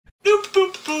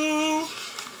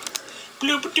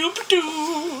Hey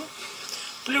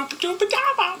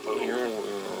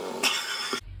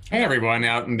everyone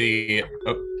out in the...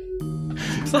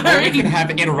 Sorry. We can have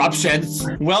interruptions.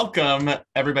 Welcome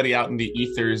everybody out in the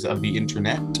ethers of the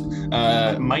internet.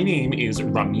 My name is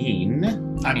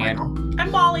Rameen. I'm Michael. I'm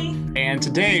Molly. And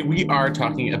today we are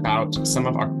talking about some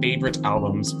of our favorite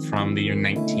albums from the year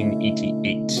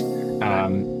 1988.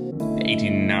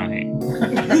 89.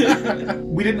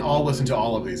 We didn't all listen to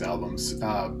all of these albums,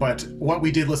 but what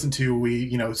we did listen to,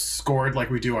 we, scored like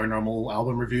we do our normal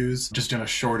album reviews, just in a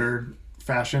shorter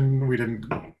fashion. We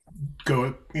didn't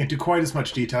go into quite as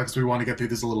much detail because we want to get through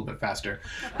this a little bit faster.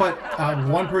 But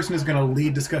one person is going to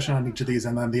lead discussion on each of these,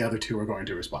 and then the other two are going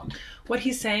to respond. What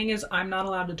he's saying is I'm not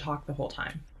allowed to talk the whole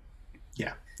time.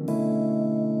 Yeah.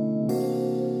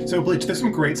 So Bleach, there's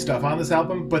some great stuff on this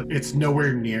album, but it's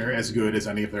nowhere near as good as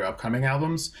any of their upcoming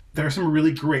albums. There are some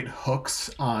really great hooks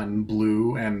on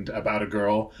Blue and About a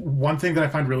Girl. One thing that I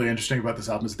find really interesting about this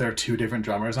album is there are two different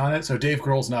drummers on it. So Dave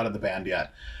Grohl's not in the band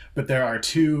yet, but there are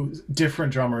two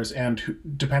different drummers, and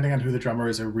depending on who the drummer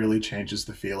is, it really changes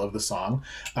the feel of the song.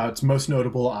 It's most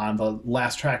notable on the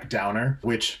last track, Downer,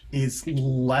 which is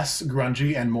less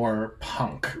grungy and more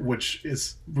punk, which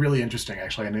is really interesting,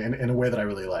 actually, in a way that I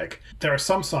really like. There are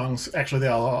some songs, actually they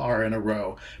all are in a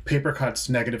row. Paper Cuts,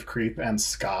 Negative Creep, and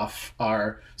Scoff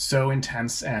are so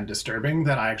intense and disturbing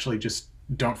that I actually just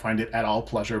don't find it at all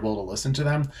pleasurable to listen to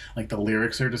them. Like, the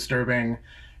lyrics are disturbing,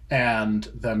 and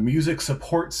the music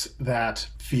supports that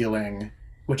feeling,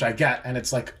 which I get, and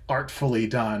it's like artfully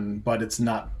done, but it's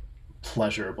not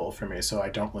pleasurable for me, so I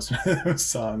don't listen to those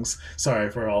songs. Sorry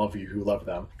for all of you who love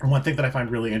them. And one thing that I find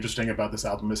really interesting about this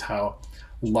album is how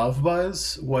Love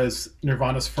Buzz was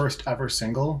Nirvana's first ever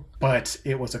single, but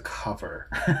it was a cover,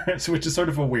 which is sort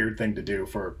of a weird thing to do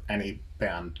for any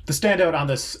band. The standout on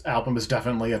this album is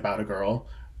definitely About a Girl.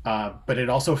 But it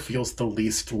also feels the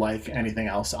least like anything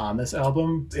else on this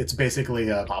album. It's basically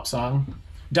a pop song.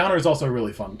 Downer is also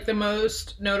really fun. The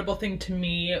most notable thing to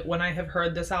me when I have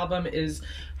heard this album is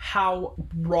how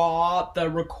raw the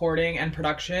recording and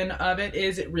production of it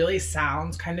is. It really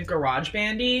sounds kind of garage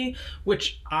bandy,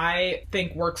 which I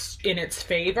think works in its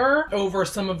favor over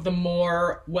some of the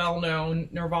more well-known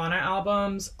Nirvana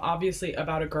albums. Obviously,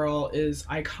 About a Girl is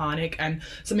iconic, and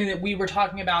something that we were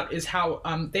talking about is how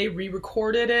they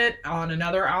re-recorded it on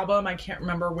another album. I can't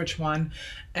remember which one.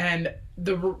 And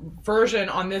the version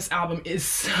on this album is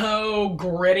so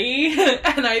gritty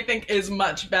and I think is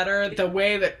much better. The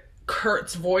way that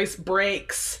Kurt's voice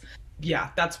breaks,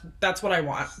 yeah, that's what I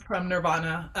want from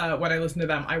Nirvana. When I listen to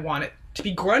them, I want it to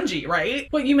be grungy, right?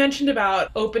 What you mentioned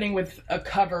about opening with a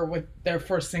cover with their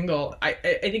first single, I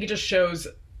think it just shows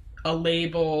a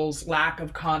label's lack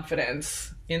of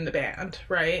confidence in the band,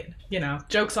 right?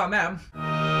 Joke's on them.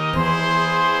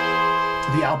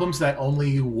 The albums that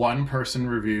only one person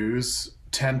reviews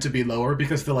tend to be lower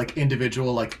because the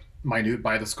individual minute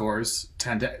by the scores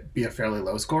tend to be a fairly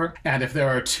low score. And if there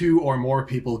are two or more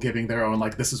people giving their own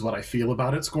this is what I feel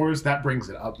about it scores, that brings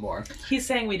it up more. He's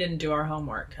saying we didn't do our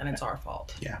homework and it's our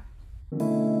fault. Yeah.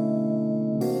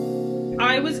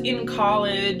 I was in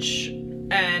college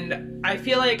and I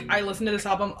feel like I listened to this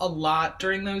album a lot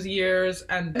during those years,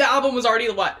 and the album was already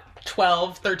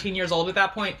 12, 13 years old at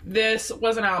that point. This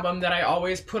was an album that I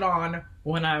always put on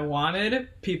when I wanted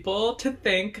people to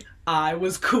think I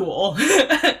was cool.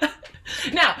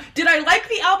 Now, did I like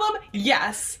the album?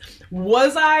 Yes.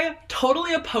 Was I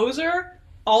totally a poser?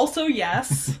 Also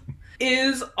yes.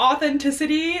 Is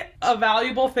authenticity a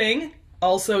valuable thing?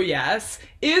 Also yes.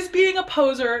 Is being a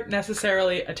poser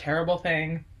necessarily a terrible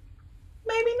thing?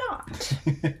 Maybe not.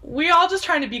 We're all just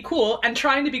trying to be cool, and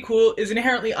trying to be cool is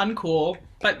inherently uncool,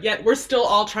 but yet we're still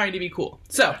all trying to be cool.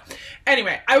 So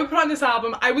anyway, I would put on this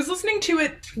album. I was listening to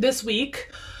it this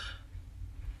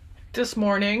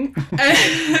morning,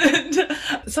 and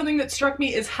something that struck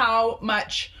me is how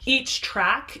much each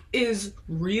track is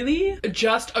really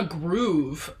just a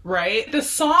groove, right? The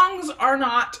songs are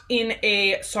not in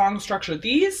a song structure.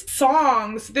 These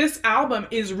songs, this album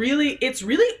it's really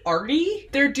arty.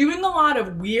 They're doing a lot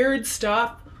of weird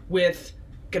stuff with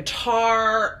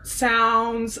guitar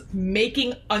sounds,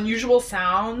 making unusual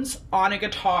sounds on a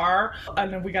guitar.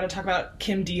 And then we gotta talk about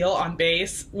Kim Deal on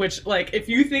bass, which if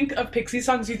you think of Pixies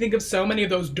songs, you think of so many of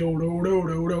those do do do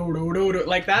do do do do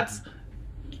do.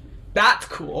 That's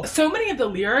cool. So many of the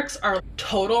lyrics are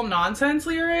total nonsense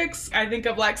lyrics. I think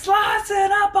of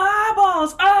slicing up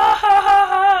eyeballs,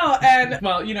 oh, and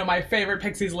my favorite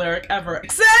Pixies lyric ever.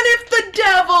 And if the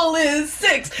devil is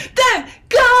 6, then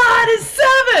God is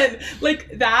 7.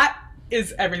 That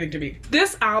is everything to me.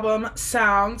 This album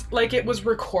sounds like it was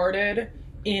recorded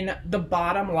in the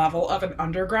bottom level of an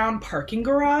underground parking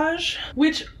garage,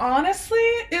 which honestly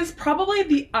is probably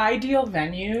the ideal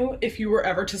venue if you were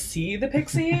ever to see the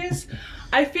Pixies.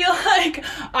 I feel like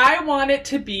I want it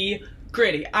to be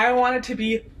gritty. I want it to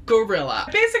be guerrilla.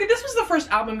 Basically, this was the first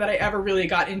album that I ever really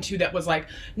got into that was like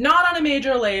not on a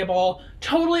major label,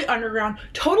 totally underground,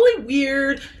 totally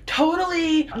weird,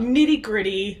 totally nitty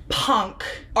gritty, punk,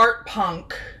 art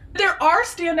punk. There are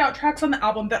standout tracks on the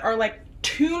album that are like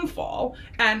tuneful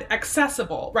and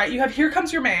accessible, right? You have Here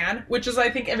Comes Your Man, which is I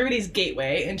think everybody's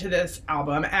gateway into this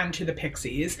album and to the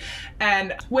Pixies,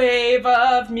 and Wave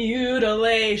of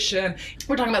Mutilation.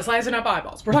 We're talking about slicing up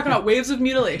eyeballs. We're talking about waves of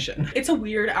mutilation. It's a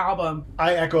weird album.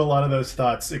 I echo a lot of those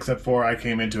thoughts, except for I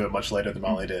came into it much later than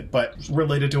Molly did. But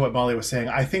related to what Molly was saying,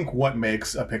 I think what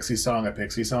makes a Pixie song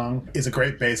is a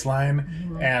great bass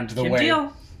line and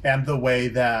the way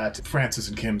that Frances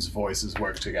and Kim's voices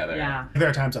work together. Yeah. There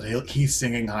are times that he's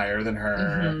singing higher than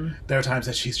her. There are times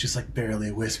that she's just like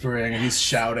barely whispering and he's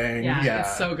shouting. Yeah,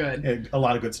 it's so good. A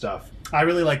lot of good stuff. I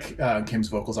really like Kim's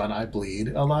vocals on I Bleed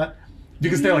a lot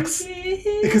because they're like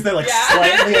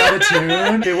slightly out of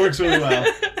tune. It works really well.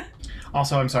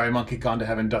 Also, I'm sorry, Monkey Gone to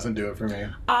Heaven doesn't do it for me.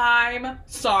 I'm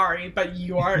sorry, but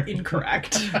you are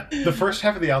incorrect. The first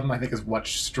half of the album, I think, is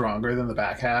much stronger than the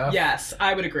back half. Yes,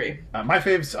 I would agree. My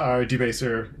faves are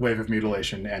Debaser, Wave of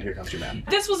Mutilation, and Here Comes Your Man.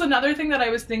 This was another thing that I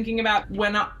was thinking about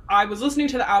when I was listening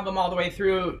to the album all the way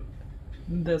through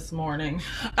this morning.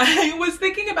 I was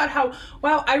thinking about how,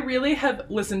 wow, I really have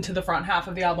listened to the front half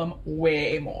of the album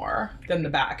way more than the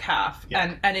back half.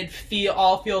 Yeah. And it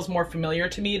all feels more familiar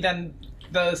to me than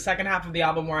the second half of the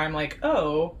album where I'm like,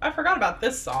 oh, I forgot about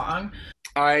this song.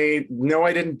 I know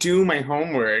I didn't do my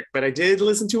homework, but I did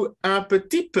listen to un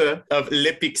petit peu of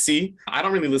Les Pixies. I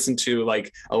don't really listen to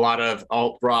like a lot of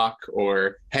alt rock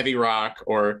or heavy rock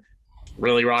or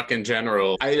really rock in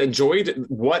general. I enjoyed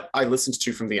what I listened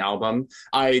to from the album.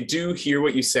 I do hear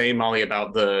what you say, Molly,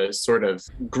 about the sort of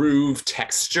groove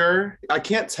texture. I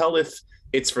can't tell if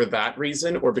it's for that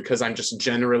reason or because I'm just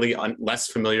generally less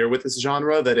familiar with this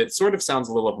genre that it sort of sounds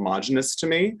a little homogenous to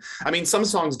me. I mean, some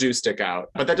songs do stick out,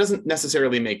 but that doesn't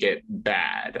necessarily make it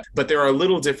bad. But there are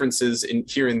little differences in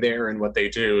here and there in what they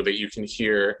do that you can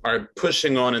hear are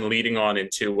pushing on and leading on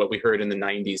into what we heard in the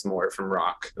 90s more from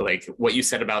rock. Like what you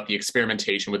said about the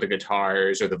experimentation with the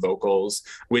guitars or the vocals,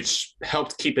 which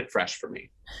helped keep it fresh for me.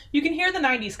 You can hear the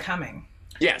 90s coming.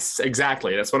 Yes,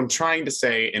 exactly. That's what I'm trying to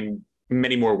say in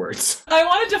many more words. I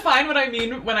want to define what I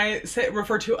mean when I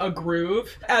refer to a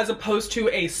groove as opposed to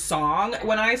a song.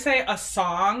 When I say a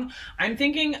song, I'm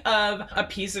thinking of a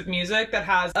piece of music that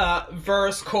has a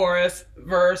verse, chorus,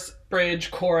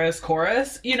 bridge,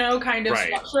 chorus, you know, kind of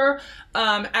structure.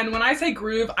 And when I say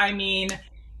groove, I mean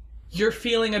you're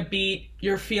feeling a beat,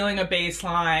 you're feeling a bass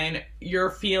line,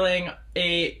 you're feeling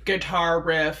a guitar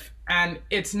riff, and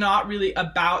it's not really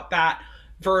about that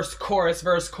verse, chorus,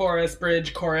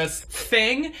 bridge, chorus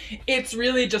thing. It's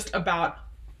really just about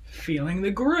feeling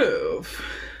the groove.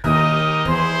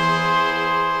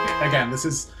 Again, this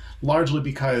is largely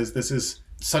because this is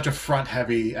such a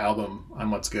front-heavy album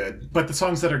on what's good. But the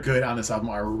songs that are good on this album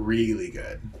are really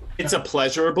good. It's a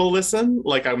pleasurable listen.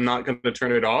 Like, I'm not going to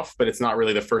turn it off, but it's not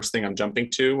really the first thing I'm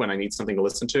jumping to when I need something to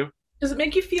listen to. Does it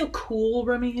make you feel cool,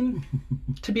 Rameen,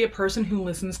 to be a person who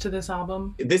listens to this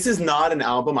album? This is not an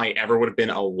album I ever would have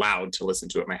been allowed to listen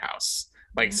to at my house.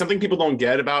 Like, something people don't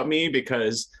get about me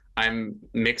because I'm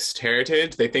mixed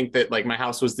heritage. They think that like my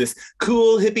house was this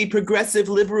cool, hippie, progressive,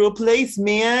 liberal place,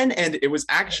 man. And it was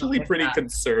actually pretty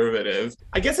conservative.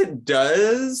 I guess it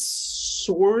does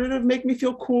sort of make me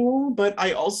feel cool, but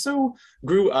I also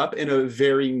grew up in a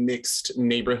very mixed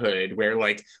neighborhood where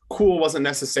like cool wasn't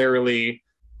necessarily...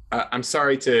 I'm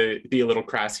sorry to be a little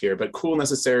crass here, but cool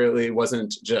necessarily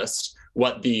wasn't just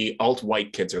what the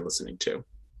alt-white kids are listening to.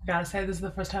 I gotta say, this is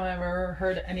the first time I ever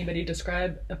heard anybody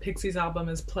describe a Pixies album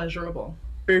as pleasurable.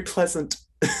 Very pleasant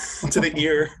to the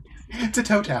ear. It's a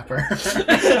toe tapper.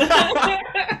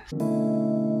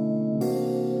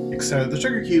 So the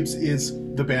Sugarcubes is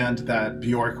the band that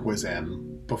Bjork was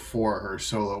in before her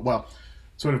solo, well,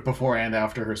 sort of before and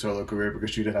after her solo career,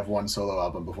 because she did have one solo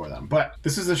album before them. But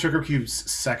this is the Sugarcubes'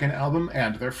 second album,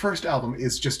 and their first album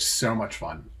is just so much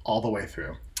fun all the way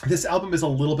through. This album is a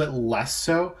little bit less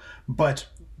so, but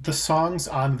the songs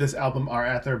on this album are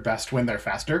at their best when they're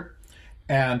faster.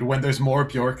 And when there's more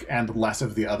Bjork and less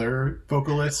of the other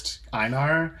vocalist,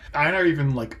 Einar. Einar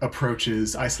even like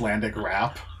approaches Icelandic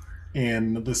rap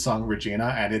in the song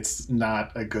Regina, and it's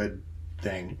not a good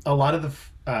thing. A lot of the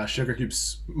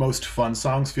Sugarcubes' most fun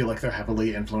songs feel like they're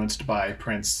heavily influenced by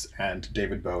Prince and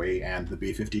David Bowie and the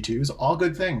B-52s. All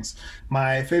good things.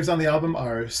 My faves on the album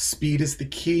are Speed is the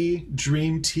Key,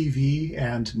 Dream TV,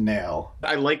 and Nail.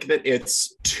 I like that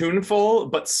it's tuneful,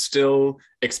 but still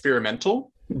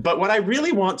experimental. But what I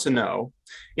really want to know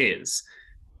is,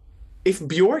 if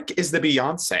Bjork is the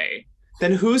Beyonce,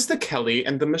 then who's the Kelly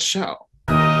and the Michelle?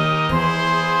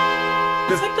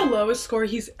 It's like the lowest score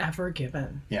he's ever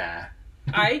given. Yeah.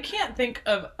 I can't think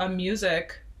of a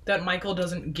music that Michael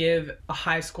doesn't give a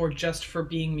high score just for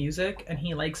being music, and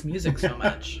he likes music so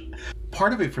much.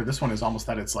 Part of it for this one is almost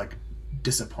that it's like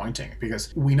disappointing,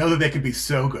 because we know that they could be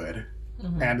so good,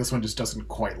 and this one just doesn't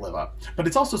quite live up. But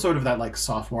it's also sort of that like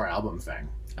sophomore album thing.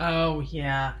 Oh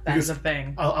yeah, that is a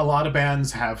thing. A lot of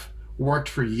bands have worked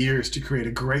for years to create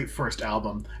a great first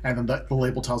album, and then the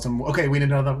label tells them, okay, we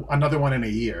need another one in a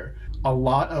year. A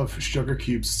lot of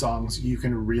Sugarcubes songs, you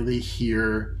can really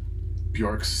hear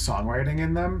Bjork's songwriting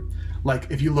in them. Like,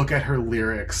 if you look at her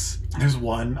lyrics, there's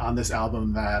one on this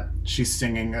album that she's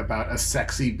singing about a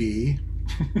sexy bee.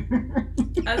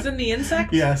 As in the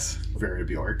insect? Yes. Very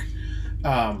Bjork.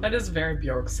 That is very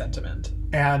Bjork sentiment.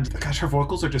 And gosh, her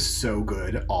vocals are just so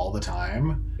good all the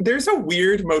time. There's a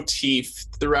weird motif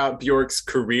throughout Bjork's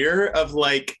career of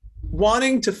like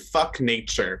wanting to fuck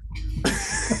nature.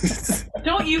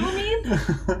 Don't you, Rameen?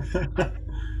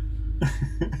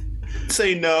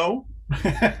 Say no.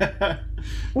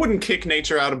 Wouldn't kick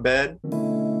nature out of bed.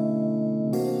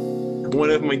 One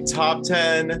of my top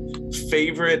 10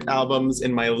 favorite albums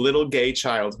in my little gay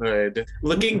childhood.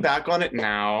 Looking back on it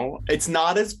now, it's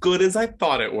not as good as I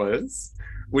thought it was,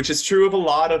 which is true of a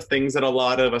lot of things that a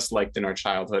lot of us liked in our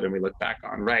childhood and we look back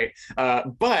on, right?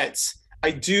 But I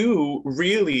do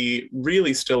really,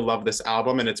 really still love this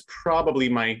album, and it's probably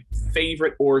my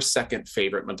favorite or second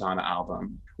favorite Madonna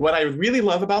album. What I really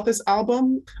love about this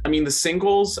album, I mean, the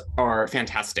singles are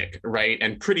fantastic, right?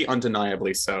 And pretty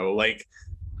undeniably so. Like,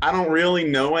 I don't really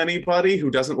know anybody who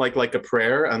doesn't like a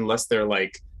Prayer unless they're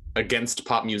like against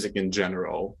pop music in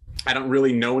general. I don't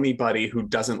really know anybody who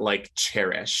doesn't like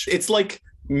Cherish. It's like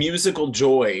musical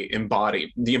joy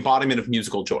the embodiment of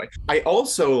musical joy. I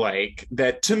also like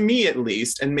that, to me at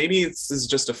least, and maybe this is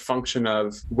just a function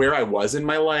of where I was in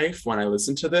my life when I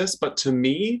listened to this, but to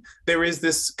me, there is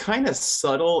this kind of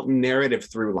subtle narrative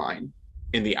through line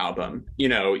in the album. You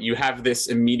know, you have this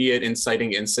immediate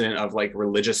inciting incident of like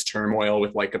religious turmoil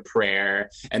with like a Prayer,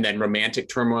 and then romantic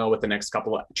turmoil with the next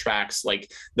couple of tracks, like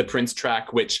the Prince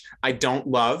track, which I don't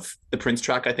love. The Prince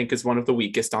track I think is one of the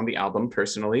weakest on the album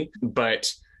personally, but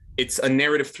it's a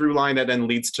narrative through line that then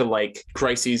leads to like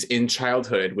crises in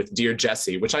childhood with Dear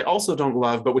Jessie, which I also don't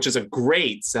love, but which is a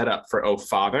great setup for Oh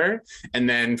Father. And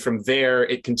then from there,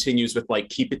 it continues with like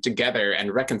Keep It Together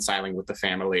and reconciling with the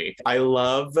family. I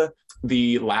love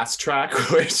the last track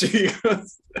where she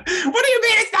goes, "What do you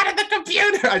mean it's not in the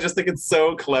computer?" I just think it's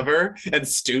so clever and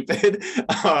stupid.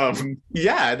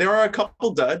 Yeah, there are a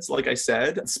couple duds, like I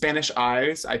said. Spanish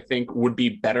Eyes, I think, would be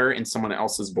better in someone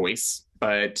else's voice,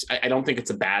 but I don't think it's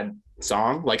a bad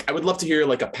song. Like, I would love to hear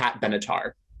like a Pat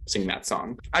Benatar sing that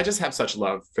song. I just have such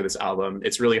love for this album.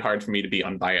 It's really hard for me to be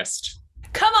unbiased.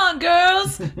 Come on,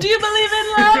 girls! Do you believe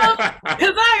in love?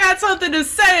 Because I got something to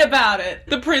say about it.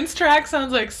 The Prince track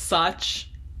sounds like such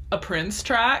a Prince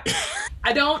track.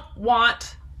 I don't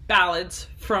want ballads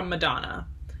from Madonna,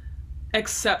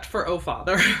 except for Oh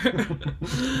Father,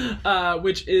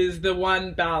 which is the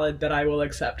one ballad that I will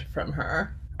accept from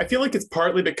her. I feel like it's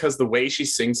partly because the way she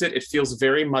sings it, it feels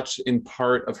very much in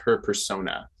part of her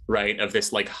persona, right? Of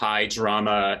this like high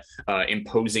drama,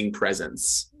 imposing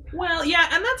presence. Well, yeah,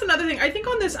 and that's another thing. I think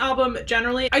on this album,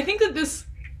 generally, I think that this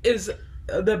is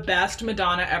the best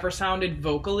Madonna ever sounded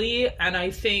vocally, and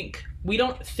I think we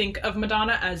don't think of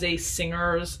Madonna as a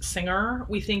singer's singer.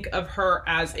 We think of her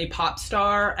as a pop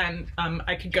star, and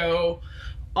I could go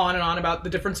on and on about the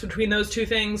difference between those two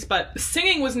things, but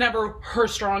singing was never her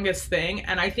strongest thing,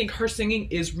 and I think her singing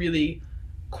is really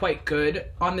quite good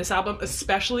on this album,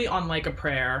 especially on Like a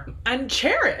Prayer. And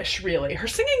Cherish, really. Her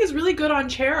singing is really good on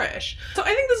Cherish. So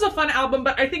I think this is a fun album,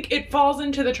 but I think it falls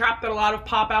into the trap that a lot of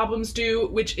pop albums do,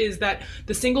 which is that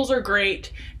the singles are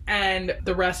great and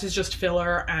the rest is just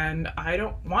filler, and I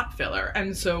don't want filler.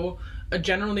 And so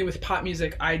generally with pop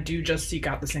music, I do just seek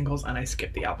out the singles and I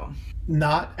skip the album.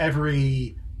 Not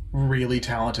every really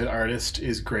talented artist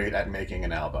is great at making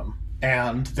an album.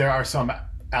 And there are some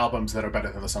albums that are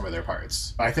better than the sum of their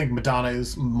parts. I think Madonna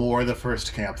is more the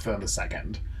first camp than the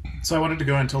second. So I wanted to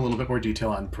go into a little bit more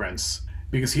detail on Prince,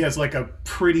 because he has like a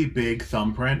pretty big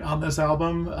thumbprint on this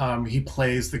album. He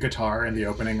plays the guitar in the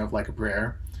opening of Like a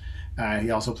Prayer.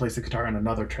 He also plays the guitar on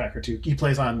another track or two. He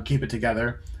plays on Keep It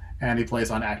Together, and he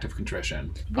plays on Act of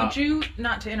Contrition. Would you,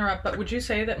 not to interrupt, but would you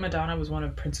say that Madonna was one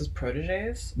of Prince's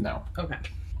proteges? No. Okay.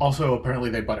 Also,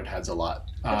 apparently they butted heads a lot.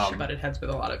 She butted heads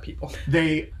with a lot of people.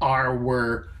 They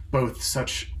were both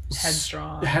such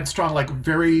headstrong, like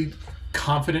very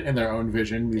confident in their own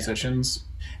vision musicians.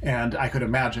 Yeah. And I could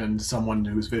imagine someone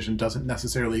whose vision doesn't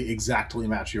necessarily exactly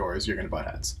match yours, you're going to butt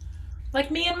heads. Like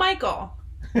me and Michael.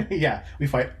 Yeah, we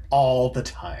fight all the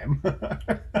time.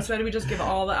 So do we just give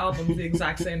all the albums the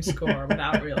exact same score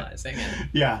without realizing it?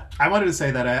 Yeah. I wanted to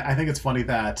say that I think it's funny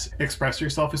that Express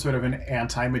Yourself is sort of an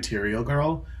anti-material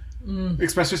girl.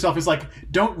 Express Yourself is like,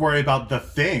 don't worry about the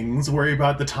things, worry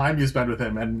about the time you spend with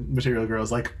him. And Material Girl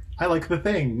is like, I like the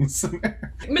things.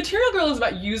 Material Girl is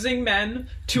about using men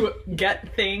to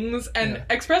get things, and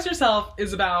Express Yourself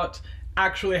is about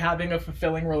actually having a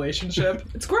fulfilling relationship.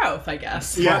 It's growth, I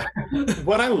guess. Yeah.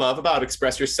 What I love about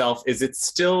Express Yourself is it's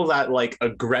still that like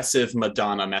aggressive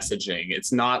Madonna messaging.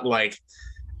 It's not like,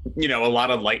 you know, a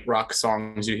lot of light rock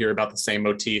songs you hear about the same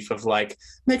motif of like,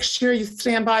 make sure you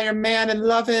stand by your man and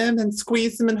love him and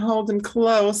squeeze him and hold him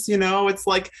close. You know, it's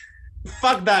like,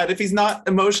 fuck that. If he's not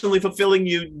emotionally fulfilling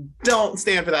you, don't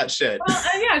stand for that shit. Well,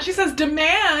 yeah, she says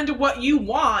demand what you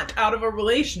want out of a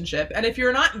relationship, and if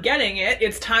you're not getting it,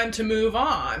 it's time to move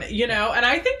on, you know? And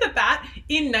I think that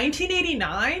in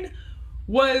 1989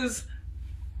 was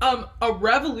a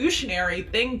revolutionary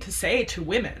thing to say to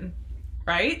women,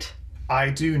 right?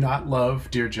 I do not love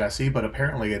Dear Jessie, but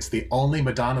apparently it's the only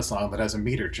Madonna song that has a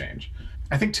meter change.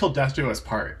 I think Till Death Do Us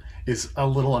Part is a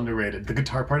little underrated. The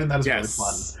guitar part in that is really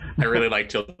fun. I really like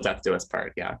Till Death Do Us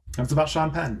Part, yeah. It's about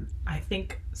Sean Penn. I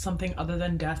think something other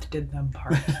than death did them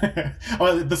part.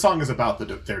 Well, the song is about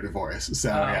their divorce, so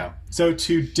yeah. So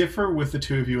to differ with the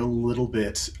two of you a little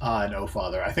bit on Oh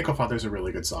Father, I think Oh Father is a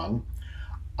really good song.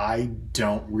 I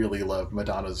don't really love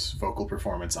Madonna's vocal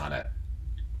performance on it.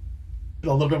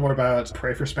 A little bit more about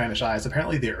Pray for Spanish Eyes.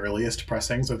 Apparently the earliest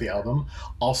pressings of the album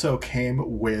also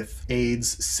came with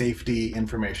AIDS safety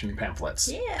information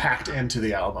pamphlets packed into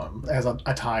the album as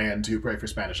a tie-in to Pray for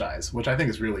Spanish Eyes, which I think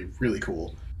is really, really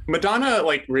cool. Madonna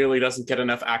like really doesn't get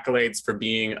enough accolades for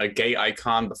being a gay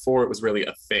icon before it was really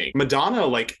a thing. Madonna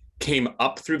like came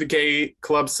up through the gay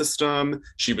club system.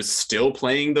 She was still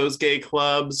playing those gay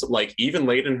clubs. Like even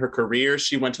late in her career,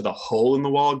 she went to the hole in the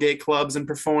wall gay clubs and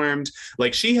performed.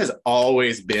 Like she has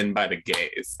always been by the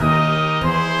gays.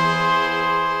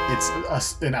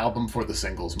 It's an album for the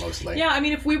singles mostly. Yeah, I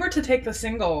mean, if we were to take the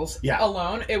singles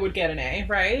alone, it would get an A,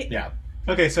 right? Yeah.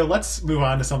 Okay, so let's move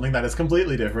on to something that is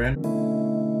completely different.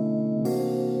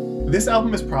 This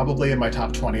album is probably in my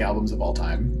top 20 albums of all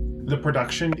time. The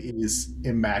production is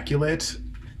immaculate.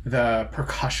 The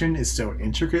percussion is so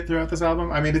intricate throughout this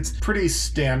album. I mean, it's pretty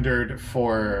standard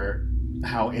for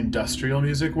how industrial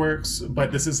music works,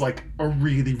 but this is like a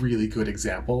really, really good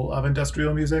example of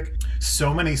industrial music.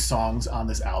 So many songs on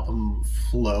this album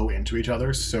flow into each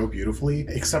other so beautifully,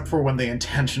 except for when they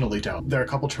intentionally don't. There are a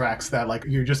couple tracks that like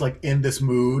you're just like in this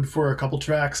mood for a couple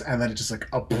tracks, and then it's just like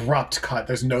abrupt cut.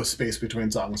 There's no space between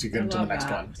songs. You get into the next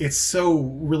one. It's so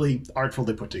really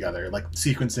artfully put together. Like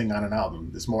sequencing on an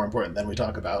album is more important than we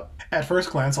talk about. At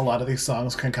first glance, a lot of these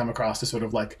songs can come across as sort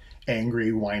of like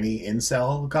angry, whiny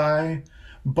incel guy.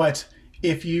 But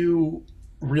if you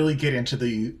really get into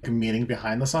the meaning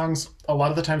behind the songs, a lot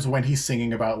of the times when he's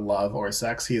singing about love or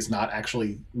sex, he is not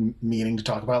actually meaning to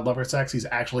talk about love or sex. He's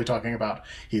actually talking about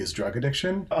his drug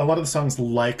addiction. A lot of the songs,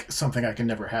 like Something I Can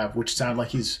Never Have, which sound like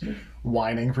he's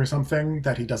whining for something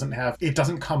that he doesn't have. It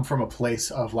doesn't come from a place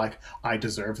of like, I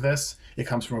deserve this. It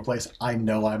comes from a place, I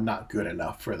know I'm not good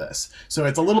enough for this. So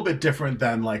it's a little bit different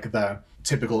than like the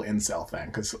typical incel thing,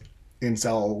 because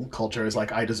incel culture is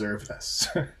like, I deserve this.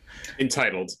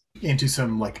 Entitled. Into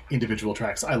some like individual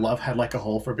tracks. I love Head Like a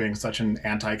Hole for being such an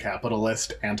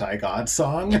anti-capitalist, anti-God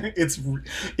song. It's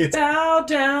bow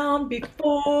down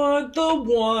before the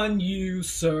one you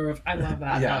serve. I love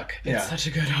that hook. It's such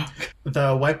a good hook.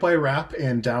 The white boy rap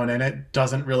in Down in It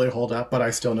doesn't really hold up, but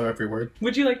I still know every word.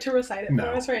 Would you like to recite it for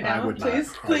us right now? I would please,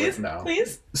 not. please, no.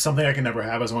 Please. Something I Can Never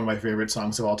Have is one of my favorite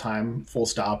songs of all time. Full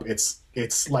stop.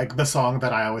 It's like the song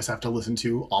that I always have to listen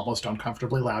to almost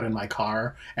uncomfortably loud in my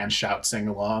car and shout, sing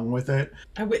along with it.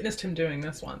 I witnessed him doing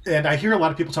this once. And I hear a lot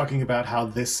of people talking about how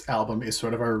this album is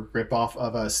sort of a ripoff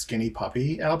of a Skinny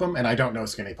Puppy album, and I don't know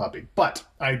Skinny Puppy. But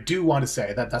I do want to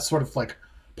say that that's sort of like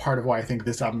part of why I think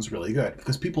this album's really good,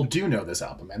 because people do know this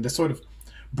album, and this sort of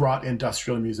brought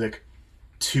industrial music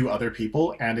to other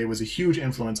people, and it was a huge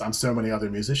influence on so many other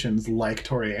musicians like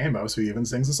Tori Amos, who even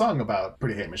sings a song about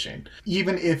Pretty Hate Machine.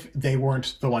 Even if they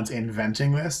weren't the ones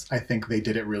inventing this, I think they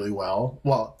did it really well.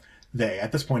 Well,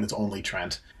 At this point, it's only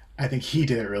Trent. I think he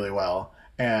did it really well,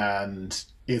 and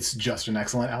it's just an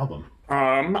excellent album.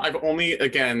 I've only,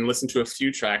 again, listened to a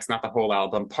few tracks, not the whole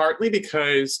album, partly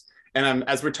because, and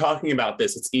as we're talking about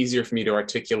this, it's easier for me to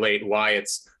articulate why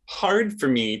it's hard for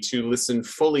me to listen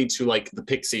fully to like the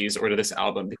Pixies or to this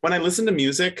album. When I listen to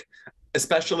music,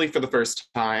 especially for the first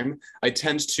time, I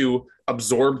tend to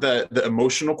absorb the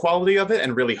emotional quality of it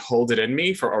and really hold it in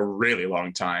me for a really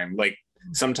long time, like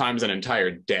sometimes an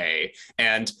entire day.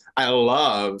 And I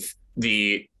love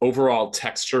the overall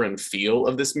texture and feel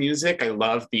of this music. I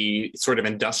love the sort of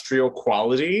industrial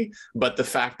quality, but the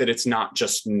fact that it's not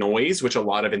just noise, which a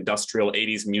lot of industrial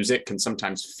 80s music can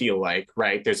sometimes feel like,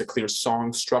 right? There's a clear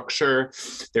song structure,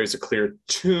 there's a clear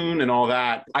tune and all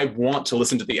that. I want to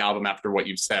listen to the album after what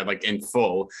you've said, like in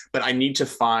full, but I need to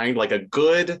find like a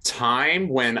good time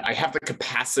when I have the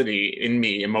capacity in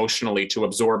me emotionally to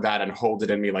absorb that and hold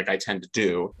it in me like I tend to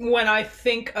do. When I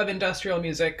think of industrial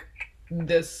music,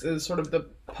 this is sort of the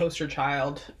poster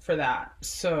child for that.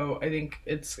 So I think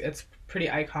it's pretty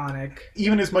iconic.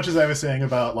 Even as much as I was saying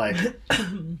about like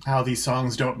how these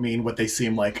songs don't mean what they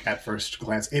seem like at first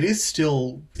glance, it's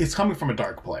coming from a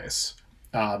dark place.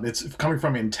 It's coming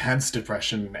from intense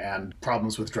depression and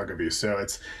problems with drug abuse. So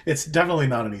it's definitely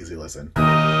not an easy listen.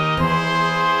 My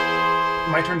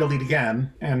turn to lead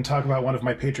again and talk about one of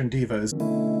my patron divas.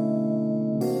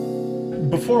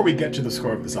 Before we get to the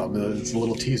score of this album, there's a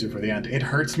little teaser for the end. It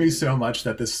hurts me so much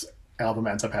that this album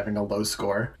ends up having a low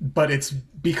score, but it's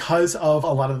because of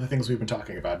a lot of the things we've been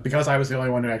talking about, because I was the only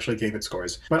one who actually gave it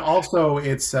scores. But also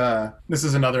it's this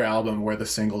is another album where the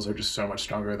singles are just so much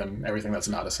stronger than everything that's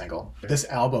not a single. This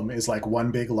album is like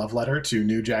one big love letter to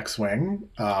New Jack Swing.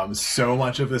 So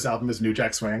much of this album is New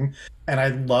Jack Swing, and I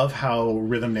love how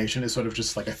Rhythm Nation is sort of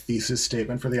just like a thesis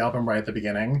statement for the album right at the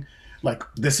beginning. Like,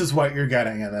 this is what you're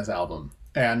getting in this album.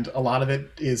 And a lot of it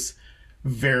is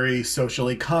very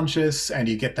socially conscious, and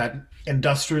you get that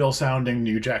industrial sounding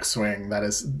New Jack Swing that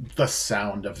is the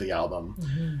sound of the album.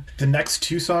 Mm-hmm. The next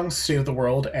two songs, State of the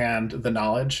World and The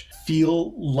Knowledge,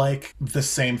 feel like the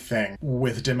same thing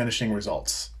with diminishing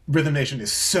results. Rhythm Nation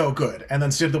is so good, and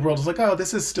then State of the World is like, oh,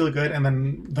 this is still good, and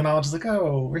then The Knowledge is like,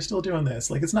 oh, we're still doing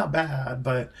this. Like, it's not bad,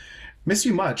 but Miss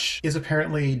You Much is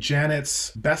apparently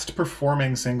Janet's best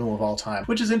performing single of all time,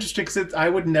 which is interesting because I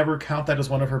would never count that as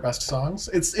one of her best songs.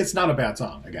 It's not a bad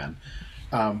song, again.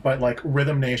 But like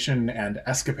Rhythm Nation and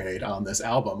Escapade on this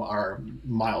album are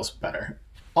miles better.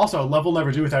 Also, Love Will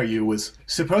Never Do Without You was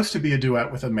supposed to be a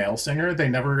duet with a male singer. They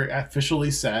never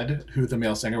officially said who the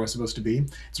male singer was supposed to be.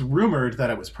 It's rumored that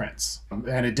it was Prince,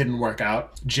 and it didn't work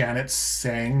out. Janet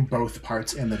sang both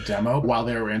parts in the demo while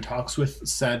they were in talks with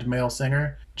said male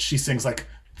singer. She sings like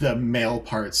the male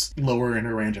parts lower in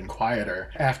her range and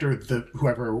quieter. After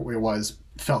whoever it was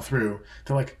fell through,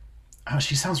 they're like, oh,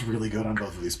 she sounds really good on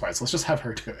both of these parts. Let's just have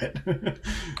her do it.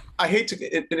 I hate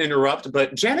to interrupt,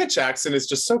 but Janet Jackson is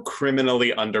just so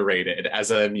criminally underrated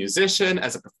as a musician,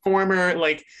 as a performer.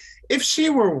 Like, if she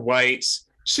were white,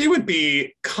 she would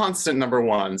be constant number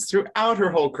ones throughout her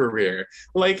whole career.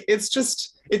 Like, it's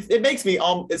just, it makes me,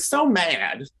 it's so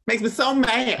mad. Makes me so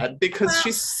mad because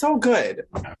she's so good.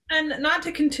 And not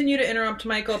to continue to interrupt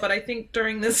Michael, but I think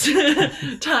during this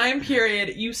time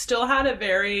period, you still had a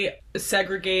very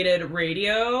segregated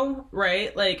radio,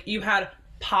 right? Like, you had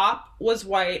pop was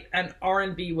white and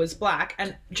R&B was black,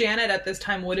 and Janet at this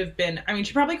time would have been, I mean,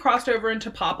 she probably crossed over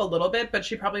into pop a little bit, but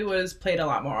she probably was played a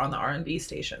lot more on the R&B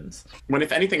stations. When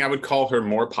if anything, I would call her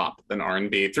more pop than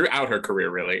R&B throughout her career,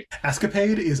 really.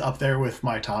 Escapade is up there with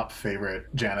my top favorite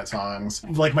Janet songs.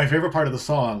 Like, my favorite part of the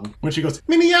song, when she goes,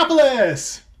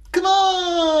 Minneapolis! Come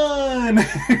on!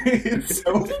 It's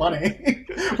so funny.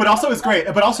 But also it's great.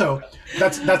 But also,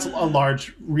 that's a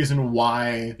large reason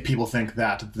why people think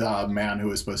that the man who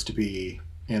was supposed to be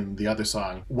in the other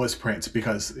song was Prince,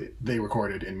 because they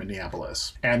recorded in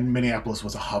Minneapolis. And Minneapolis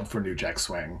was a hub for New Jack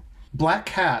Swing. Black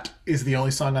Cat is the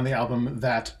only song on the album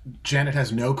that Janet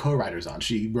has no co-writers on.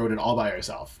 She wrote it all by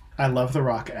herself. I love the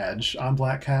rock edge on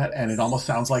Black Cat, and it almost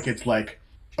sounds like it's like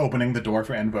opening the door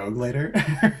for En Vogue later.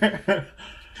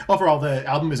 Overall, the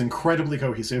album is incredibly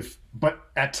cohesive, but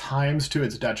at times to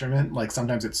its detriment. Like,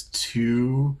 sometimes it's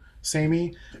too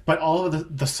samey. But all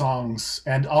of the songs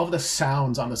and all of the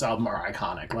sounds on this album are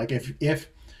iconic. Like, if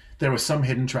there was some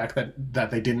hidden track that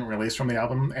they didn't release from the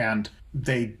album and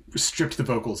they stripped the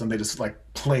vocals and they just like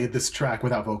played this track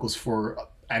without vocals for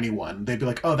anyone, they'd be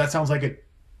like, oh, that sounds like it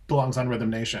belongs on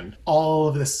Rhythm Nation. All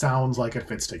of this sounds like it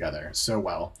fits together so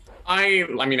well. I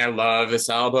mean, I love this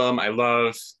album. I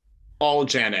love all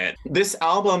Janet. This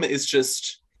album is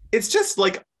just, it's just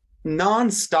like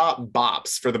non-stop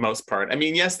bops for the most part. I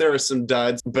mean, yes, there are some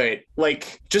duds, but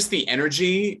like just the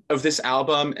energy of this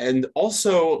album, and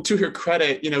also to her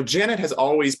credit, you know, Janet has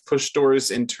always pushed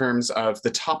doors in terms of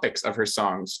the topics of her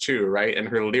songs too, right? And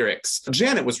her lyrics.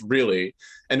 Janet was really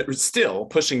and still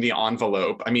pushing the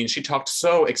envelope. I mean, she talked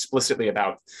so explicitly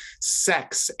about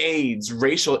sex, AIDS,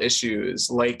 racial issues,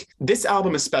 like this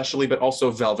album especially, but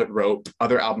also Velvet Rope,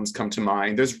 other albums come to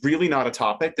mind. There's really not a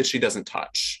topic that she doesn't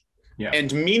touch. Yeah.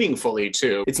 And meaningfully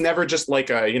too. It's never just like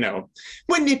a, you know,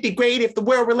 wouldn't it be great if the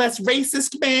world were less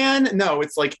racist, man? No,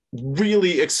 it's like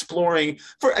really exploring,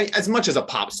 for as much as a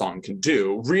pop song can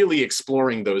do, really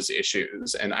exploring those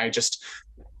issues. And I just,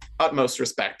 utmost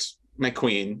respect, my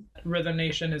queen. Rhythm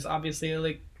Nation is obviously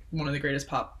like one of the greatest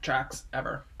pop tracks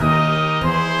ever.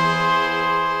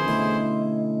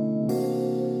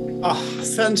 Oh,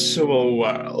 Sensual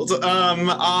World.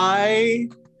 I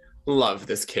love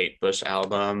this Kate Bush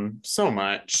album so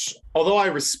much. Although I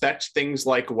respect things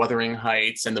like Wuthering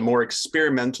Heights and the more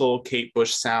experimental Kate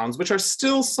Bush sounds, which are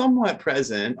still somewhat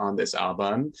present on this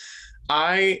album,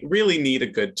 I really need a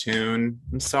good tune.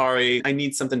 I'm sorry. I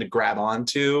need something to grab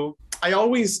onto. I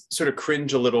always sort of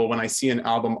cringe a little when I see an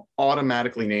album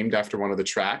automatically named after one of the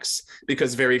tracks,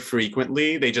 because very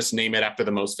frequently they just name it after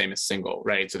the most famous single,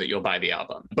 right? So that you'll buy the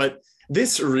album. But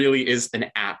this really is an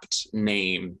apt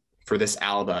name for this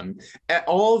album.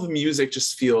 All the music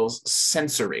just feels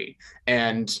sensory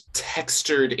and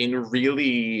textured in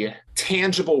really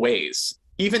tangible ways.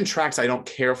 Even tracks I don't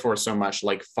care for so much,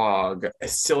 like Fog,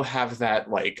 still have that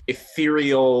like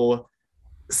ethereal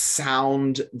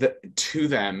sound to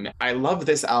them. I love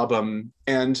this album,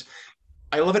 and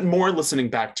I love it more listening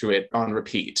back to it on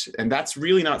repeat. And that's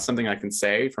really not something I can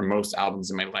say for most albums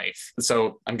in my life.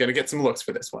 So I'm going to get some looks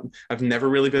for this one. I've never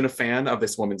really been a fan of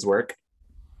this woman's work.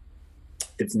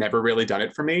 It's never really done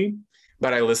it for me,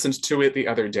 but I listened to it the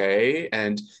other day,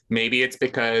 and maybe it's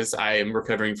because I am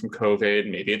recovering from COVID.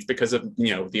 Maybe it's because of,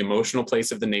 you know, the emotional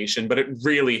place of the nation, but it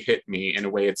really hit me in a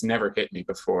way it's never hit me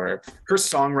before. Her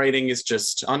songwriting is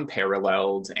just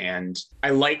unparalleled, and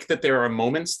I like that there are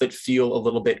moments that feel a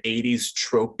little bit 80s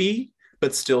tropey,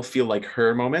 but still feel like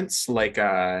her moments, like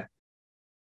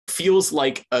feels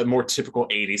like a more typical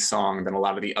 80s song than a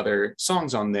lot of the other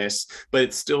songs on this, but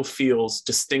it still feels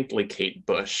distinctly Kate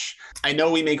Bush. I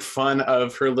know we make fun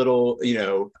of her little, you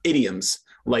know, idioms,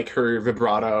 like her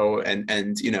vibrato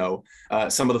and you know,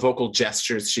 some of the vocal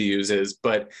gestures she uses,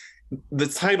 but the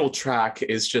title track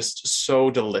is just so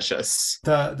delicious.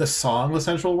 The song, The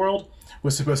Sensual World,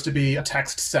 was supposed to be a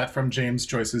text set from James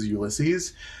Joyce's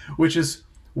Ulysses, which is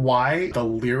why the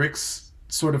lyrics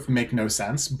sort of make no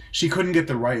sense. She couldn't get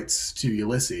the rights to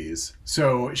Ulysses,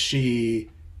 so she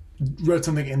wrote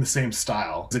something in the same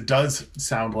style. It does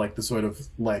sound like the sort of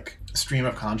like stream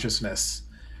of consciousness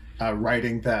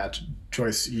writing that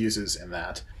Joyce uses in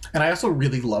that. And I also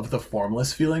really love the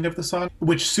formless feeling of the song,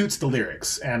 which suits the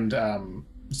lyrics and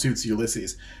suits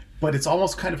Ulysses. But it's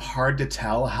almost kind of hard to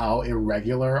tell how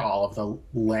irregular all of the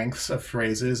lengths of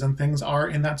phrases and things are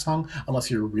in that song, unless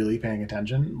you're really paying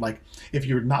attention. Like, if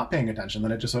you're not paying attention,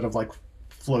 then it just sort of like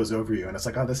flows over you, and it's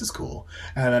like, oh, this is cool.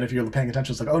 And then if you're paying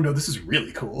attention, it's like, oh no, this is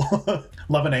really cool.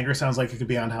 Love and Anger sounds like it could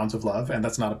be on Hounds of Love, and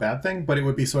that's not a bad thing, but it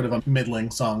would be sort of a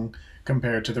middling song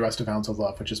compared to the rest of Hounds of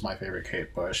Love, which is my favorite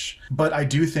Kate Bush. But I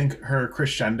do think her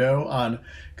crescendo on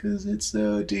 "'Cause it's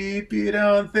so deep you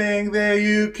don't think that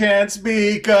you can't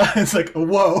speak," it's like,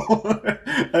 whoa.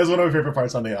 That's one of my favorite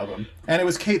parts on the album. And it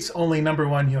was Kate's only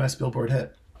 #1 US Billboard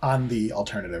hit on the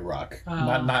alternative rock,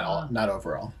 not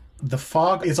overall. The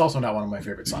Fog is also not one of my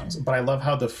favorite songs, but I love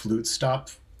how the flute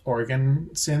stop organ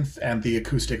synth and the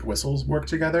acoustic whistles work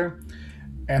together.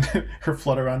 And her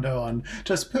flutterando on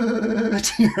 "Just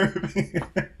Put Your Feet."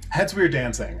 Heads We're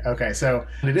Dancing. Okay, so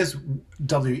it is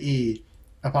WE''RE.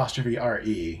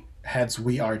 Heads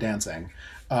We Are Dancing.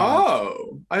 I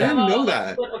didn't know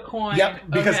that. Flip a coin.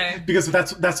 Yep, because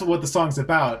that's what the song's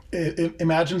about. It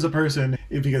imagines a person,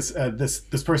 because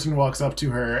this person walks up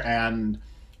to her and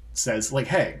says, like,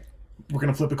 hey, we're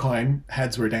going to flip a coin.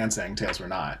 Heads we're dancing, tails we're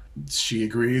not. She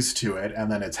agrees to it, and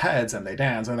then it's heads, and they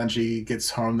dance. And then she gets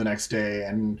home the next day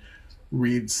and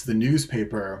reads the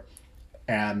newspaper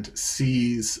and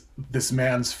sees this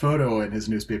man's photo in his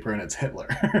newspaper, and it's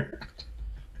Hitler.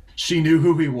 She knew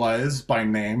who he was by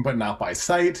name, but not by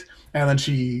sight. And then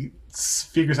she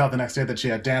figures out the next day that she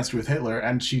had danced with Hitler,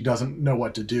 and she doesn't know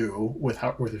what to do with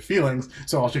her feelings.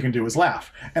 So all she can do is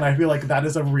laugh. And I feel like that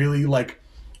is a really, like,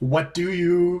 what do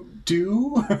you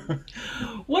do?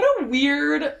 What a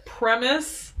weird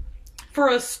premise for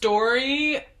a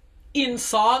story in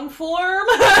song form.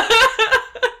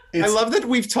 I love that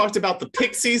we've talked about the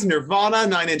Pixies, Nirvana,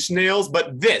 Nine Inch Nails,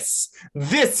 but this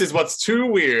is what's too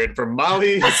weird for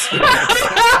Molly. I'm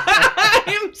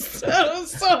so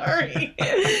sorry.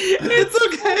 It's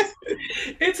okay.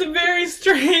 It's very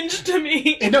strange to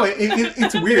me. No,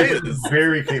 it's weird. It's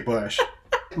very Kate Bush.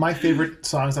 My favorite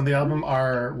songs on the album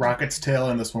are Rocket's Tail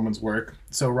and This Woman's Work.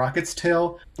 So Rocket's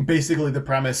Tail, basically the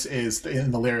premise is,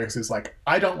 in the lyrics, is like,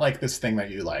 I don't like this thing that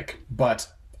you like, but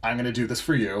I'm going to do this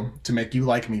for you to make you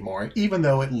like me more, even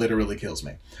though it literally kills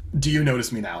me. Do you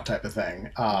notice me now type of thing.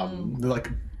 Like,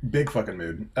 big fucking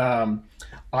mood.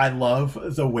 I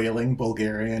love the wailing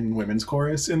Bulgarian women's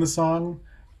chorus in the song.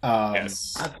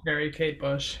 Yes. That's very Kate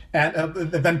Bush. And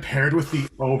then paired with the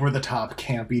over-the-top,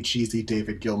 campy, cheesy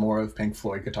David Gilmour of Pink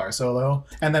Floyd guitar solo.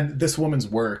 And then This Woman's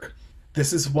Work.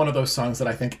 This is one of those songs that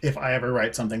I think if I ever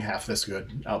write something half this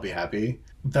good, I'll be happy.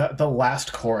 The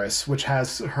last chorus, which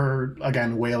has her,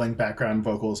 again, wailing background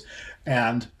vocals,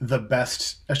 and the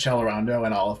best accelerando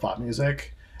in all of pop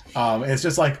music. It's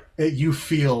just like, you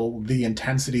feel the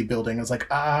intensity building. It's like,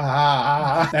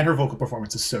 ah. And her vocal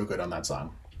performance is so good on that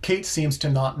song. Kate seems to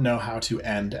not know how to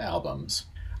end albums.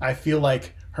 I feel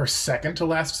like her second to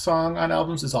last song on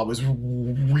albums is always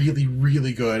really,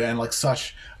 really good and like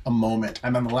such a moment.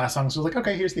 And then the last song is just like,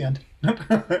 okay, here's the end.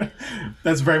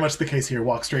 That's very much the case here.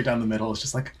 Walk straight down the middle. It's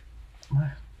just like...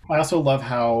 I also love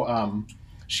how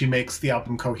she makes the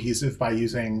album cohesive by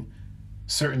using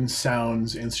certain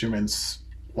sounds, instruments,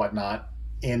 whatnot,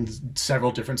 in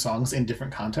several different songs in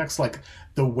different contexts. Like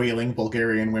the wailing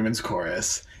Bulgarian women's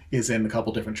chorus is in a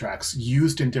couple different tracks,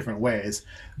 used in different ways.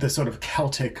 The sort of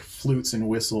Celtic flutes and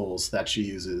whistles that she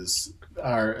uses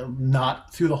are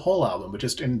not through the whole album, but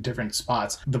just in different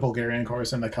spots. The Bulgarian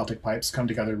chorus and the Celtic pipes come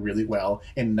together really well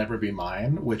in Never Be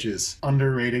Mine, which is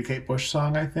underrated Kate Bush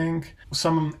song, I think.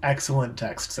 Some excellent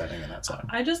text setting in that song.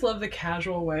 I just love the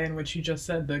casual way in which you just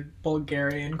said the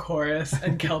Bulgarian chorus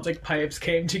and Celtic pipes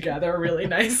came together really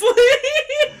nicely.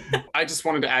 I just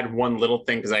wanted to add one little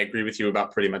thing because I agree with you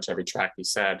about pretty much every track you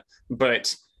said.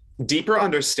 But deeper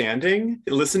understanding,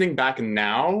 listening back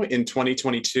now in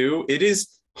 2022, it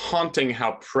is haunting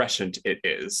how prescient it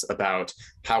is about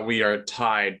how we are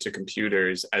tied to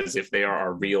computers as if they are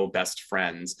our real best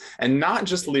friends. And not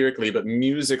just lyrically, but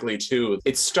musically too.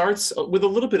 It starts with a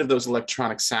little bit of those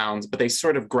electronic sounds, but they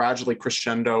sort of gradually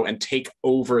crescendo and take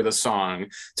over the song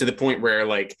to the point where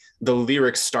like the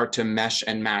lyrics start to mesh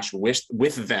and mash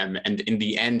with them. And in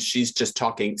the end, she's just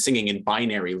singing in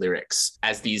binary lyrics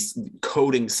as these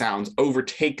coding sounds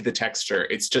overtake the texture.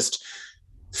 It's just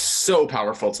so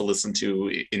powerful to listen to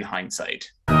in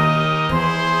hindsight.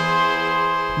 I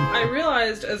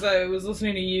realized as I was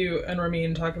listening to you and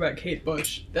Rameen talk about Kate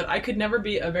Bush that I could never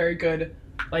be a very good,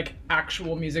 like,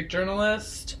 actual music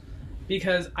journalist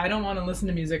because I don't want to listen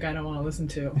to music I don't want to listen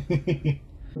to.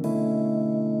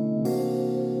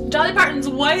 Dolly Parton's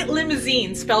White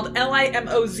Limozeen, spelled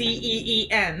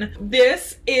Limozeen.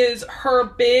 This is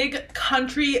her big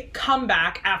country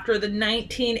comeback after the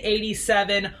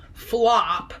 1987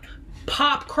 flop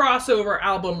pop crossover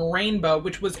album Rainbow,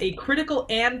 which was a critical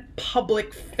and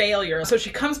public failure. So she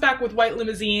comes back with White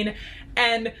Limozeen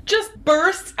and just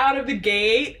bursts out of the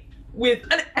gate with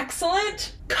an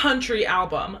excellent country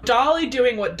album. Dolly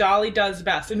doing what Dolly does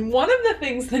best. And one of the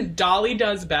things that Dolly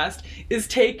does best is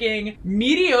taking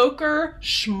mediocre,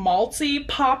 schmaltzy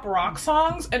pop rock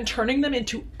songs and turning them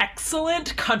into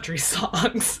excellent country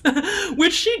songs,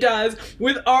 which she does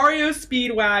with REO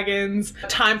Speedwagon's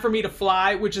Time for Me to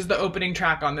Fly, which is the opening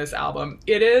track on this album.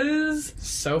 It is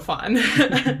so fun.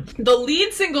 The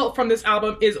lead single from this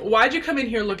album is Why'd You Come In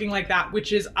Here Looking Like That,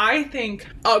 which is, I think,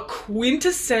 a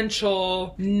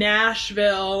quintessential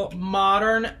Nashville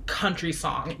modern country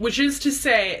song, which is to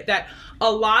say that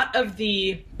a lot of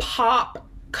the pop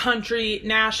country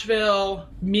Nashville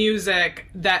music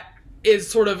that is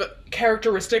sort of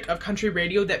characteristic of country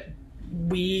radio that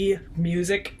we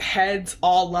music heads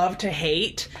all love to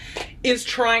hate is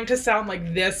trying to sound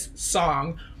like this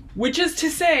song, which is to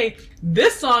say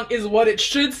this song is what it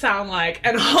should sound like,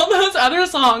 and all those other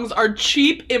songs are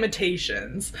cheap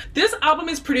imitations. This album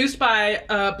is produced by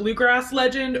bluegrass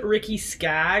legend Ricky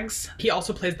Skaggs. He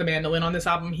also plays the mandolin on this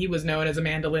album. He was known as a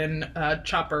mandolin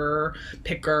chopper,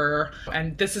 picker,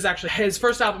 and this is actually his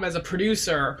first album as a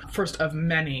producer, first of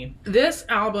many. This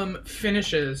album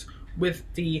finishes with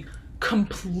the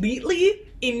completely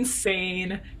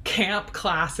insane camp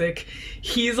classic,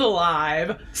 He's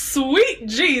Alive, Sweet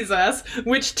Jesus,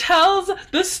 which tells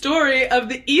the story of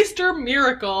the Easter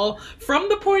miracle from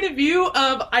the point of view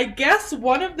of, I guess,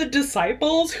 one of the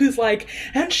disciples who's like,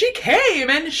 and she came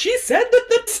and she said that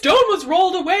the stone was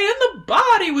rolled away and the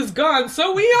body was gone,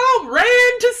 so we all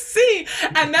ran to see.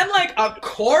 And then like a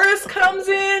chorus comes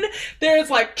in,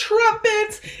 there's like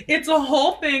trumpets, it's a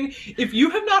whole thing. If you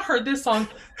have not heard this song,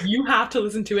 you have to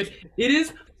listen to it. It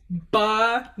is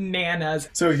bananas.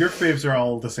 So your faves are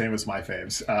all the same as my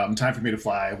faves. Time for Me to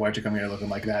Fly, Why'd You Come Here Looking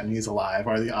Like That, and He's Alive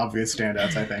are the obvious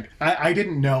standouts, I think. I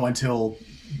didn't know until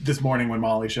this morning when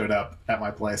Molly showed up at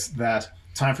my place that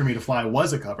Time for Me to Fly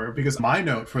was a cover, because my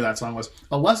note for that song was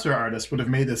a lesser artist would have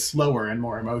made this slower and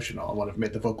more emotional and would have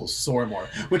made the vocals soar more,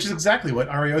 which is exactly what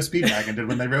REO Speedwagon did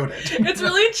when they wrote it. It's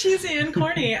really cheesy and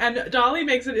corny, and Dolly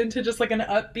makes it into just like an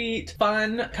upbeat,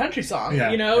 fun country song,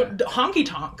 honky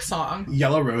tonk song.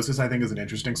 Yellow Roses, I think, is an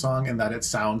interesting song in that it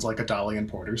sounds like a Dolly and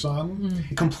Porter song,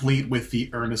 complete with the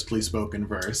earnestly spoken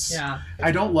verse. Yeah.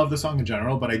 I don't love the song in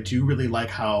general, but I do really like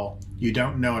how you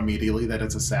don't know immediately that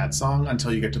it's a sad song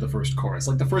until you get to the first chorus.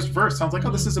 Like the first verse sounds like,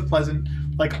 oh, this is a pleasant,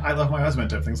 like, I love my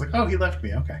husband type thing. It's like, oh, he left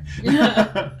me. Okay.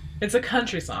 It's a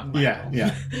country song, Michael.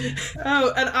 Yeah.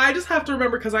 Oh, and I just have to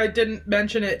remember, because I didn't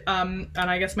mention it, and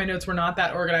I guess my notes were not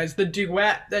that organized, the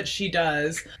duet that she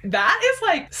does. That is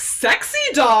like sexy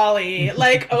Dolly.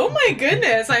 Like, oh my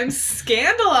goodness, I'm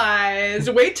scandalized.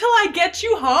 Wait till I get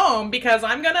you home, because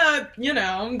I'm gonna,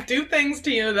 do things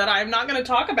to you that I'm not gonna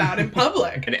talk about in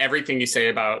public. And everything you say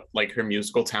about like her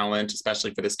musical talent,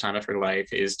 especially for this time of her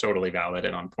life, is totally valid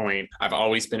and on point. I've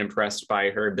always been impressed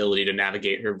by her ability to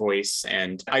navigate her voice,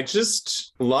 and I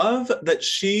just love that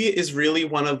she is really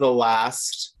one of the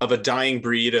last of a dying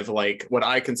breed of like what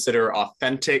I consider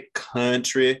authentic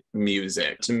country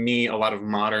music. To me, a lot of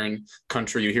modern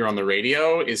country you hear on the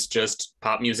radio is just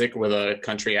pop music with a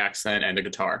country accent and a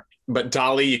guitar. But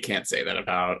Dolly, you can't say that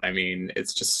about. I mean,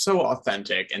 it's just so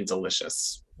authentic and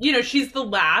delicious. She's the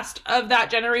last of that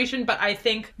generation, but I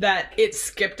think that it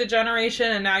skipped a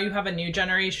generation, and now you have a new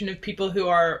generation of people who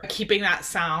are keeping that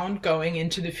sound going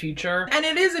into the future. And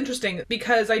it is interesting,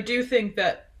 because I do think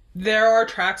that there are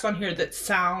tracks on here that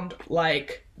sound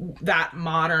like that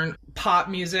modern pop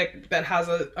music that has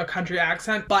a country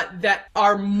accent, but that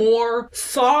are more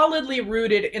solidly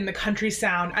rooted in the country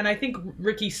sound. And I think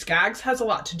Ricky Skaggs has a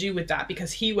lot to do with that,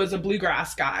 because he was a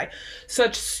bluegrass guy.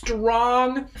 Such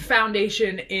strong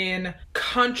foundation in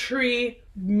country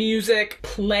music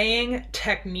playing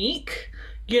technique.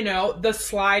 The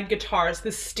slide guitars,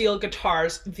 the steel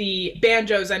guitars, the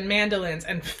banjos and mandolins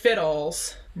and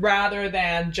fiddles, rather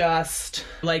than just,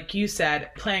 like you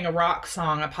said, playing a rock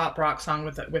song, a pop rock song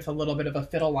with a little bit of a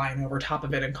fiddle line over top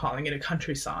of it and calling it a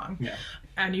country song. Yeah.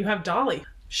 And you have Dolly.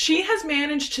 She has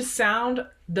managed to sound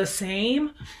the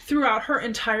same throughout her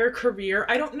entire career.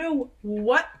 I don't know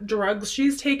what drugs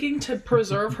she's taking to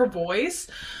preserve her voice,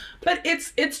 but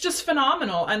it's just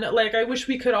phenomenal. And like, I wish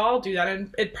we could all do that.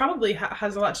 And it probably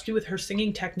has a lot to do with her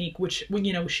singing technique, which,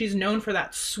 she's known for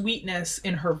that sweetness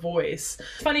in her voice.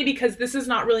 It's funny because this is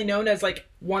not really known as like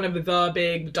one of the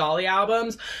big Dolly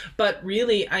albums, but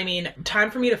really, I mean,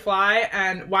 Time for Me to Fly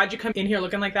and Why'd You Come In Here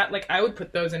Looking Like That, like I would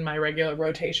put those in my regular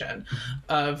rotation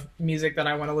of music that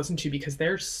I want to listen to, because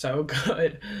they're so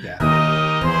good.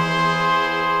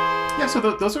 Yeah, so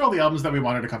those are all the albums that we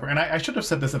wanted to cover. And I should have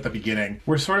said this at the beginning.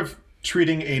 We're sort of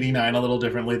treating 89 a little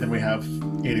differently than we have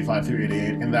 85 through 88,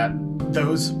 in that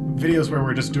those videos where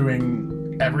we're just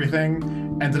doing everything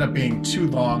ended up being too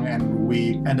long, and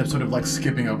we end up sort of like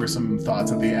skipping over some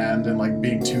thoughts at the end and like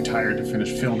being too tired to finish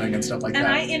filming and stuff like that.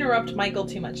 And I interrupt Michael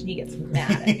too much and he gets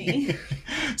mad at me.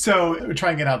 So we're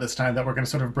trying it out this time that we're going to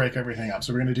sort of break everything up.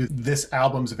 So we're going to do this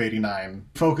albums of 89,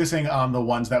 focusing on the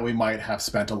ones that we might have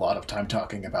spent a lot of time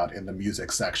talking about in the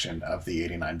music section of the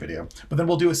 89 video. But then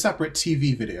we'll do a separate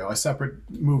TV video, a separate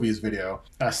movies video,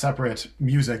 a separate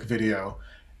music video,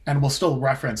 and we'll still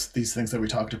reference these things that we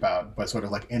talked about, but sort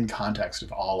of like in context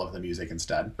of all of the music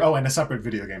instead. Oh, and a separate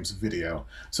video games video,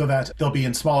 so that they'll be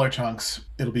in smaller chunks.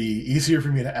 It'll be easier for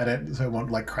me to edit, so it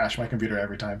won't like crash my computer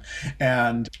every time.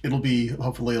 And it'll be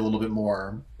hopefully a little bit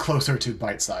more closer to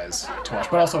bite size to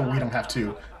watch. But also we don't have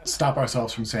to stop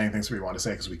ourselves from saying things we want to say,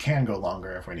 because we can go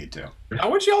longer if we need to. How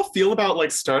would y'all feel about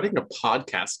like starting a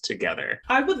podcast together?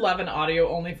 I would love an audio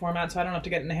only format, so I don't have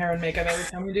to get in hair and makeup every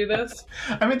time we do this.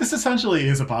 I mean, this essentially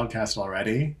is a podcast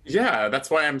already. Yeah, that's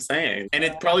why I'm saying. And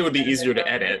it probably would be easier to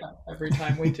edit. Every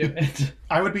time we do it.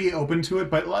 I would be open to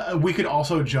it, but we could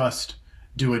also just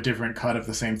do a different cut of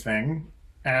the same thing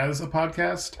as a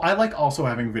podcast. I like also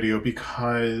having video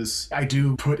because I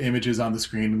do put images on the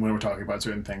screen when we're talking about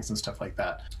certain things and stuff like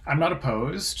that. I'm not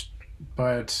opposed,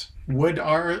 but would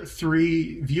our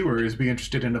 3 viewers be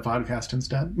interested in a podcast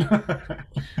instead?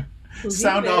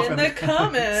 Sound off in the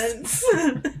comments.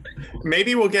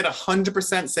 Maybe we'll get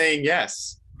 100% saying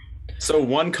yes. So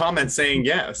 1 comment saying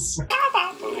yes.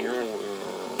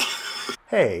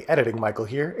 Hey, Editing Michael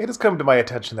here. It has come to my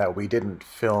attention that we didn't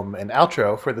film an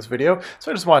outro for this video, so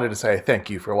I just wanted to say thank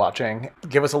you for watching.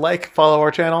 Give us a like, follow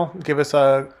our channel, give us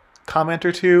a comment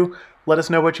or 2, let us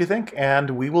know what you think, and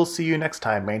we will see you next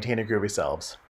time. Maintain your groovy selves.